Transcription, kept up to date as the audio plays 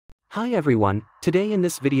Hi everyone, today in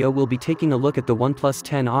this video we'll be taking a look at the OnePlus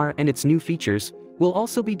 10R and its new features. We'll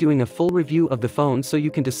also be doing a full review of the phone so you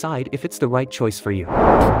can decide if it's the right choice for you.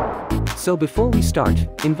 So before we start,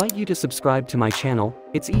 invite you to subscribe to my channel.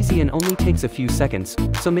 It's easy and only takes a few seconds,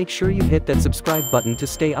 so make sure you hit that subscribe button to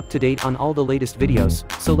stay up to date on all the latest videos.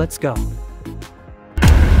 So let's go.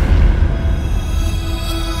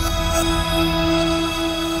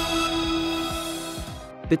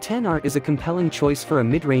 The 10R is a compelling choice for a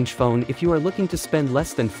mid-range phone if you are looking to spend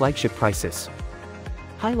less than flagship prices.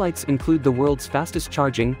 Highlights include the world's fastest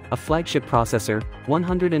charging, a flagship processor,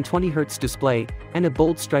 120Hz display, and a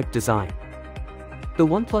bold striped design. The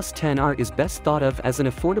OnePlus 10R is best thought of as an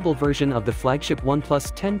affordable version of the flagship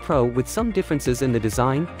OnePlus 10 Pro with some differences in the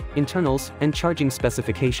design, internals, and charging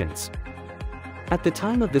specifications. At the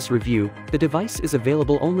time of this review, the device is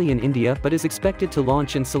available only in India but is expected to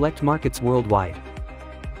launch in select markets worldwide.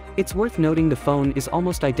 It's worth noting the phone is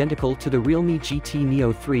almost identical to the Realme GT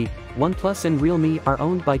Neo 3. OnePlus and Realme are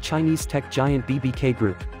owned by Chinese tech giant BBK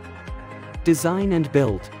Group. Design and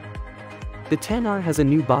build. The 10R has a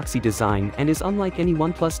new boxy design and is unlike any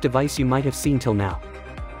OnePlus device you might have seen till now.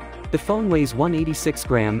 The phone weighs 186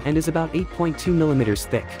 grams and is about 8.2 mm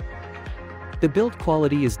thick. The build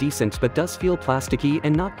quality is decent but does feel plasticky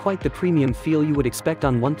and not quite the premium feel you would expect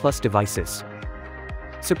on OnePlus devices.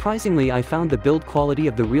 Surprisingly, I found the build quality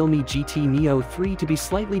of the Realme GT Neo 3 to be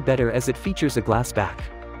slightly better as it features a glass back.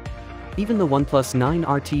 Even the OnePlus 9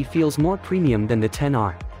 RT feels more premium than the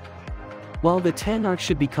 10R. While the 10R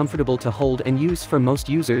should be comfortable to hold and use for most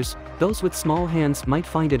users, those with small hands might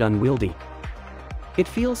find it unwieldy. It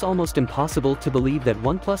feels almost impossible to believe that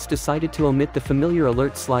OnePlus decided to omit the familiar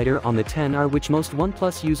alert slider on the 10R, which most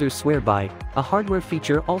OnePlus users swear by, a hardware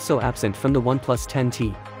feature also absent from the OnePlus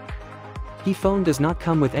 10T. The phone does not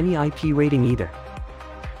come with any IP rating either.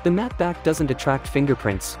 The matte back doesn't attract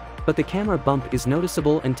fingerprints, but the camera bump is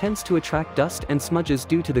noticeable and tends to attract dust and smudges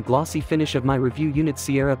due to the glossy finish of my review unit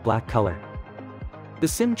Sierra black color. The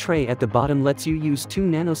SIM tray at the bottom lets you use 2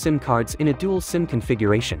 nano SIM cards in a dual SIM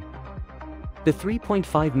configuration. The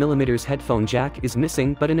 3.5mm headphone jack is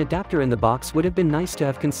missing, but an adapter in the box would have been nice to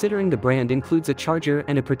have considering the brand includes a charger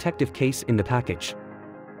and a protective case in the package.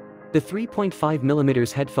 The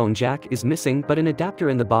 3.5mm headphone jack is missing, but an adapter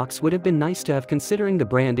in the box would have been nice to have considering the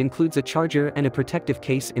brand includes a charger and a protective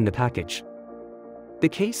case in the package. The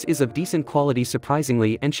case is of decent quality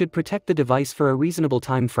surprisingly and should protect the device for a reasonable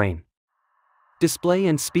time frame. Display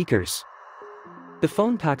and speakers. The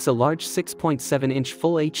phone packs a large 6.7-inch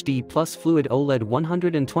Full HD Plus Fluid OLED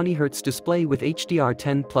 120Hz display with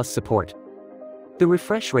HDR10+ support. The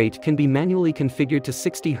refresh rate can be manually configured to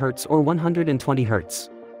 60Hz or 120Hz.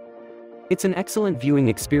 It's an excellent viewing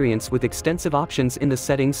experience with extensive options in the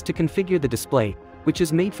settings to configure the display, which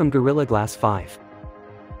is made from Gorilla Glass 5.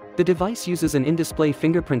 The device uses an in-display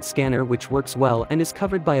fingerprint scanner which works well and is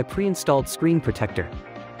covered by a pre-installed screen protector.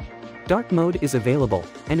 Dark mode is available,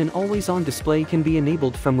 and an always-on display can be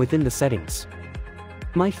enabled from within the settings.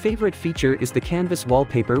 My favorite feature is the canvas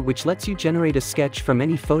wallpaper, which lets you generate a sketch from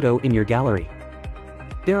any photo in your gallery.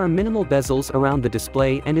 There are minimal bezels around the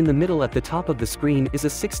display, and in the middle at the top of the screen is a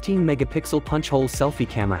 16-megapixel punch-hole selfie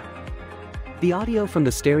camera. The audio from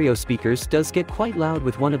the stereo speakers does get quite loud,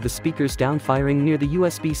 with one of the speakers down-firing near the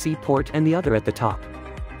USB-C port and the other at the top.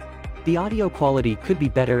 The audio quality could be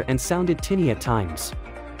better and sounded tinny at times.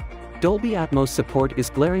 Dolby Atmos support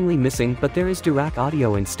is glaringly missing, but there is Dirac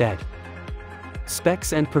audio instead.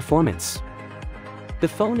 Specs and performance. The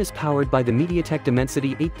phone is powered by the MediaTek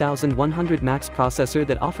Dimensity 8100 Max processor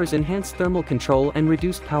that offers enhanced thermal control and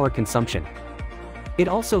reduced power consumption. It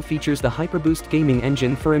also features the HyperBoost gaming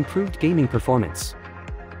engine for improved gaming performance.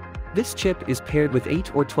 This chip is paired with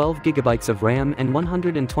 8 or 12 GB of RAM and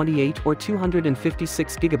 128 or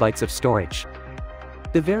 256 GB of storage.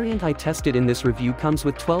 The variant I tested in this review comes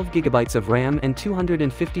with 12 GB of RAM and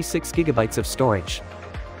 256 GB of storage.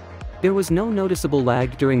 There was no noticeable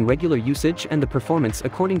lag during regular usage, and the performance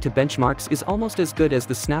according to benchmarks is almost as good as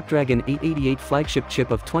the Snapdragon 888 flagship chip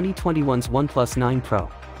of 2021's OnePlus 9 Pro.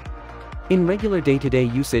 In regular day-to-day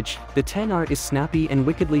usage, the 10R is snappy and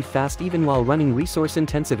wickedly fast even while running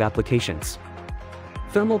resource-intensive applications.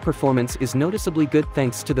 Thermal performance is noticeably good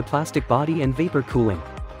thanks to the plastic body and vapor cooling.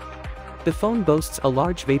 The phone boasts a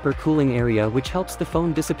large vapor cooling area which helps the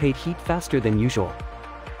phone dissipate heat faster than usual.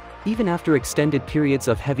 Even after extended periods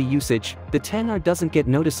of heavy usage, the 10R doesn't get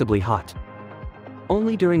noticeably hot.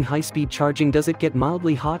 Only during high-speed charging does it get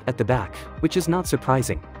mildly hot at the back, which is not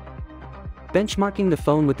surprising. Benchmarking the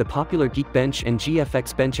phone with the popular Geekbench and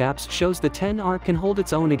GFX Bench apps shows the 10R can hold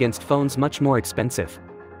its own against phones much more expensive.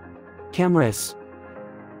 Cameras.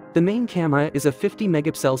 The main camera is a 50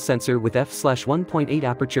 megapixel sensor with f/1.8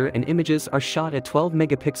 aperture and images are shot at 12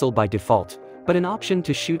 megapixel by default, but an option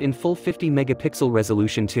to shoot in full 50 megapixel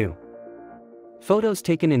resolution too. Photos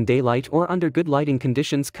taken in daylight or under good lighting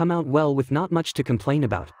conditions come out well with not much to complain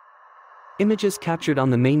about. Images captured on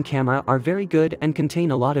the main camera are very good and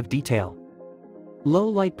contain a lot of detail. Low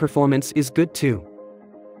light performance is good too.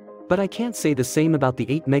 But I can't say the same about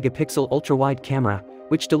the 8 megapixel ultra-wide camera,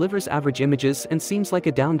 which delivers average images and seems like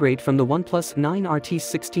a downgrade from the OnePlus 9RT's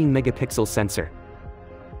 16 megapixel sensor.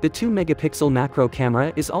 The 2 megapixel macro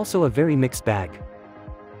camera is also a very mixed bag.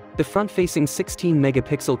 The front-facing 16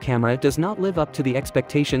 megapixel camera does not live up to the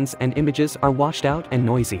expectations and images are washed out and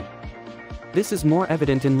noisy. This is more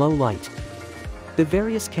evident in low light. The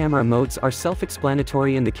various camera modes are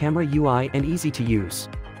self-explanatory in the camera UI and easy to use.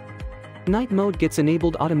 Night mode gets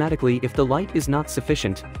enabled automatically if the light is not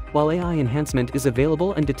sufficient, while AI enhancement is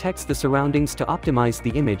available and detects the surroundings to optimize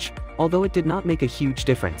the image, although it did not make a huge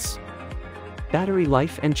difference. Battery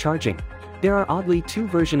life and charging. There are oddly two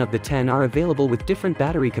versions of the 10R available with different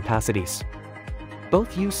battery capacities.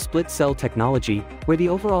 Both use split-cell technology, where the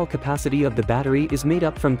overall capacity of the battery is made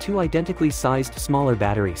up from two identically sized smaller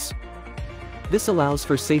batteries. This allows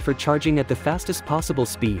for safer charging at the fastest possible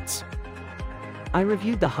speeds. I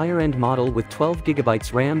reviewed the higher-end model with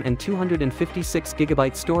 12GB RAM and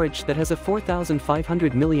 256GB storage that has a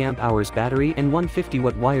 4500 mAh battery and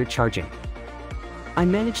 150-watt wired charging. I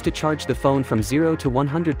managed to charge the phone from 0 to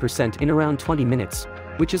 100% in around 20 minutes,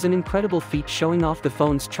 which is an incredible feat. Showing off the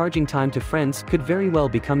phone's charging time to friends could very well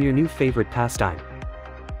become your new favorite pastime.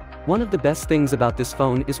 One of the best things about this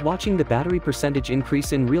phone is watching the battery percentage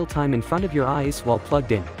increase in real time in front of your eyes while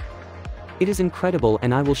plugged in. It is incredible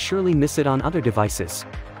and I will surely miss it on other devices.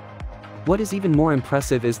 What is even more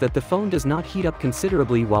impressive is that the phone does not heat up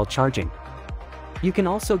considerably while charging. You can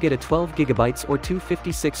also get a 12GB or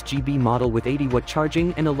 256GB model with 80-watt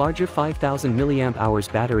charging and a larger 5000 mAh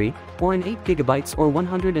battery, or an 8GB or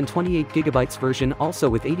 128GB version also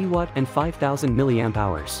with 80-watt and 5000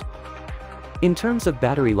 mAh. In terms of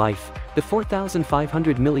battery life, the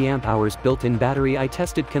 4500 mAh built-in battery I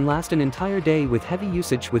tested can last an entire day with heavy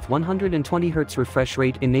usage with 120Hz refresh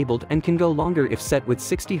rate enabled and can go longer if set with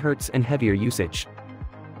 60Hz and heavier usage.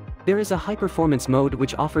 There is a high-performance mode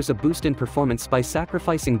which offers a boost in performance by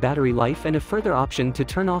sacrificing battery life and a further option to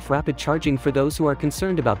turn off rapid charging for those who are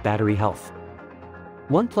concerned about battery health.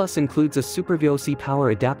 OnePlus includes a Super VOC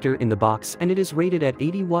power adapter in the box and it is rated at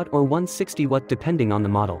 80-watt or 160-watt depending on the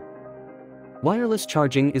model. Wireless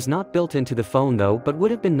charging is not built into the phone though, but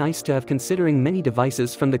would have been nice to have considering many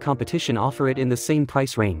devices from the competition offer it in the same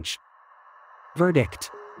price range.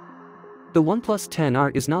 Verdict. The OnePlus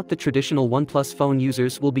 10R is not the traditional OnePlus phone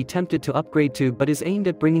users will be tempted to upgrade to, but is aimed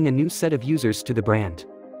at bringing a new set of users to the brand.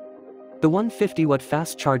 The 150-watt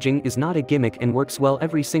fast charging is not a gimmick and works well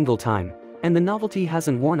every single time, and the novelty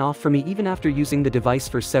hasn't worn off for me even after using the device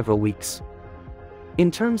for several weeks. In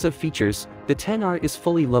terms of features, the 10R is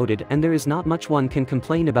fully loaded and there is not much one can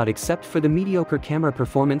complain about except for the mediocre camera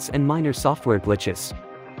performance and minor software glitches.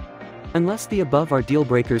 Unless the above are deal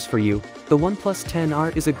breakers for you, the OnePlus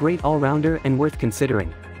 10R is a great all-rounder and worth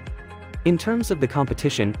considering. In terms of the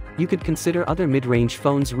competition, you could consider other mid-range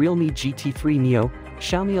phones: Realme GT3 Neo,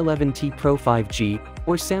 Xiaomi 11T Pro 5G,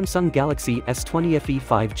 or Samsung Galaxy S20 FE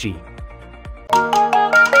 5G.